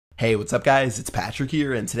Hey, what's up guys? It's Patrick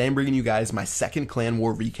here, and today I'm bringing you guys my second clan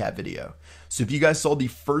war recap video. So if you guys saw the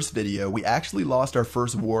first video, we actually lost our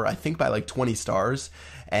first war, I think by like 20 stars,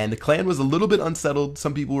 and the clan was a little bit unsettled.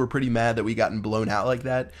 Some people were pretty mad that we gotten blown out like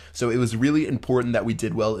that, so it was really important that we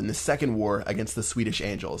did well in the second war against the Swedish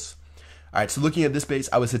Angels. Alright, so looking at this base,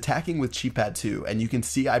 I was attacking with Chief Pad 2, and you can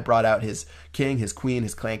see I brought out his king, his queen,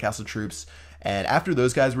 his clan castle troops, and after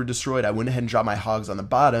those guys were destroyed, I went ahead and dropped my hogs on the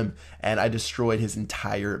bottom, and I destroyed his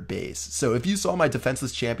entire base. So if you saw my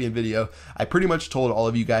defenseless champion video, I pretty much told all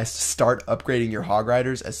of you guys to start upgrading your hog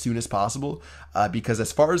riders as soon as possible, because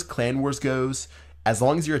as far as clan wars goes, as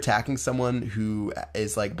long as you're attacking someone who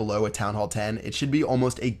is like below a Town Hall 10, it should be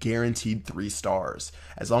almost a guaranteed 3 stars.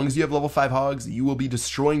 As long as you have level 5 hogs, you will be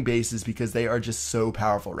destroying bases because they are just so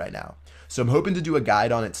powerful right now. So I'm hoping to do a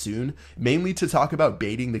guide on it soon, mainly to talk about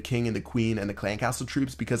baiting the king and the queen and the clan castle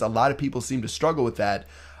troops because a lot of people seem to struggle with that.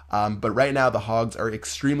 But right now the hogs are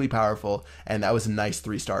extremely powerful, and that was a nice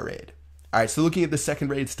 3-star raid. Alright, so looking at the second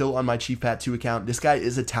raid still on my Chief Pad 2 account, this guy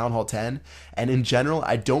is a Town Hall 10, and in general,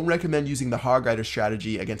 I don't recommend using the Hog Rider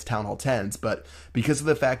strategy against Town Hall 10s, but because of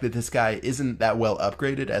the fact that this guy isn't that well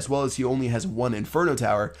upgraded, as well as he only has 1 Inferno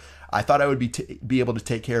Tower, I thought I would be able to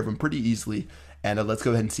take care of him pretty easily, and let's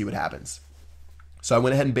go ahead and see what happens. So I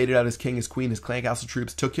went ahead and baited out his king, his queen, his clan castle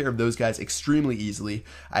troops, took care of those guys extremely easily.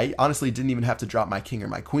 I honestly didn't even have to drop my king or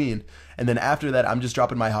my queen, and then after that, I'm just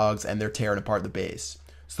dropping my hogs, and they're tearing apart the base.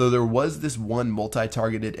 So there was this one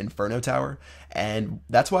multi-targeted Inferno Tower, and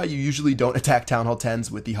that's why you usually don't attack Town Hall 10s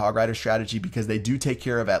with the Hog Rider strategy because they do take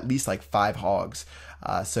care of at least like 5 hogs.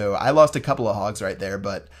 So I lost a couple of hogs right there,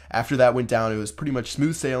 but after that went down, it was pretty much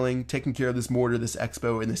smooth sailing, taking care of this mortar, this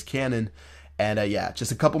expo, and this cannon, and yeah,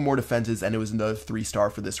 just a couple more defenses, and it was another 3-star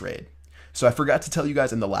for this raid. So I forgot to tell you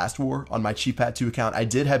guys in the last war on my Chief Pad 2 account, I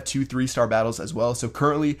did have 2 3-star battles as well. So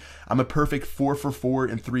currently I'm a perfect 4 for 4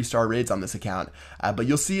 in 3-star raids on this account. But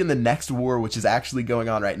you'll see in the next war, which is actually going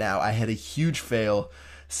on right now, I had a huge fail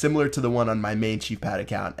similar to the one on my main Chief Pad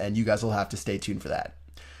account, and you guys will have to stay tuned for that.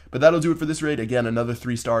 But that'll do it for this raid. Again, another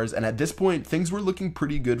 3 stars, and at this point, things were looking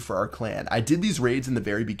pretty good for our clan. I did these raids in the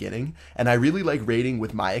very beginning, and I really like raiding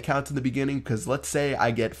with my account in the beginning, because let's say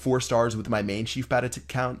I get 4 stars with my main Chief Pad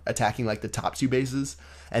account, attacking like the top 2 bases,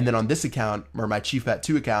 and then on this account, or my Chief Pad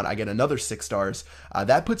 2 account, I get another 6 stars.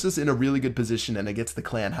 That puts us in a really good position, and it gets the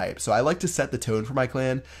clan hype. So I like to set the tone for my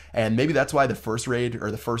clan, and maybe that's why the first raid,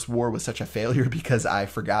 or the first war, was such a failure, because I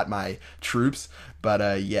forgot my troops.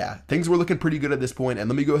 But yeah, things were looking pretty good at this point, and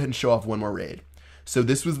let me go ahead and show off one more raid. So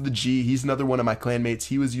this was the G. He's another one of my clanmates.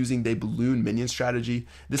 He was using the balloon minion strategy.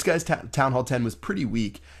 This guy's Town Hall 10 was pretty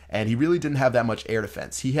weak, and he really didn't have that much air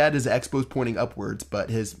defense. He had his expos pointing upwards,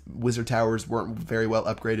 but his wizard towers weren't very well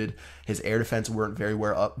upgraded. His air defense weren't very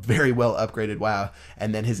well upgraded. Wow.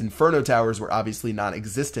 And then his inferno towers were obviously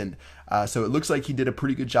non-existent. So it looks like he did a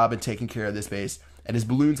pretty good job at taking care of this base, and his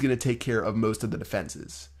balloon's going to take care of most of the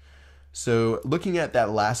defenses. So looking at that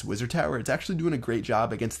last wizard tower, it's actually doing a great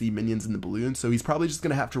job against the minions and the balloon, so he's probably just going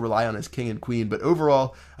to have to rely on his king and queen, but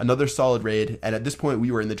overall, another solid raid, and at this point,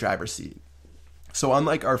 we were in the driver's seat. So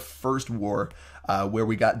unlike our first war, where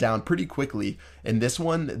we got down pretty quickly, in this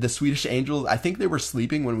one, the Swedish Angels, I think they were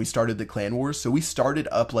sleeping when we started the clan wars, so we started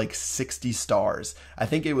up like 60 stars. I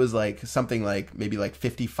think it was like something like maybe like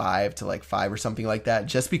 55 to like 5 or something like that,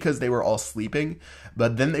 just because they were all sleeping.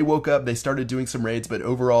 But then they woke up, they started doing some raids, but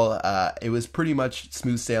overall, it was pretty much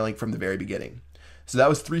smooth sailing from the very beginning. So that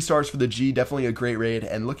was 3 stars for the G, definitely a great raid,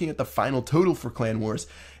 and looking at the final total for Clan Wars,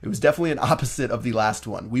 it was definitely an opposite of the last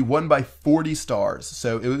one. We won by 40 stars,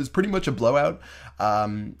 so it was pretty much a blowout.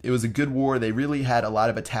 It was a good war. They really had a lot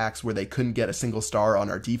of attacks where they couldn't get a single star on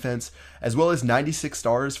our defense, as well as 96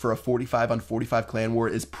 stars for a 45 on 45 clan war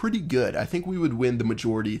is pretty good. I think we would win the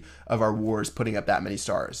majority of our wars putting up that many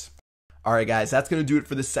stars. Alright guys, that's going to do it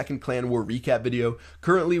for the second clan war recap video.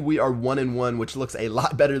 Currently we are 1-1, which looks a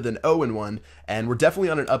lot better than 0-1, and we're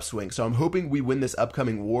definitely on an upswing, so I'm hoping we win this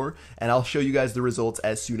upcoming war, and I'll show you guys the results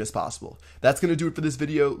as soon as possible. That's going to do it for this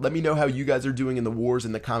video. Let me know how you guys are doing in the wars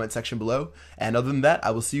in the comment section below, and other than that,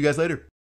 I will see you guys later.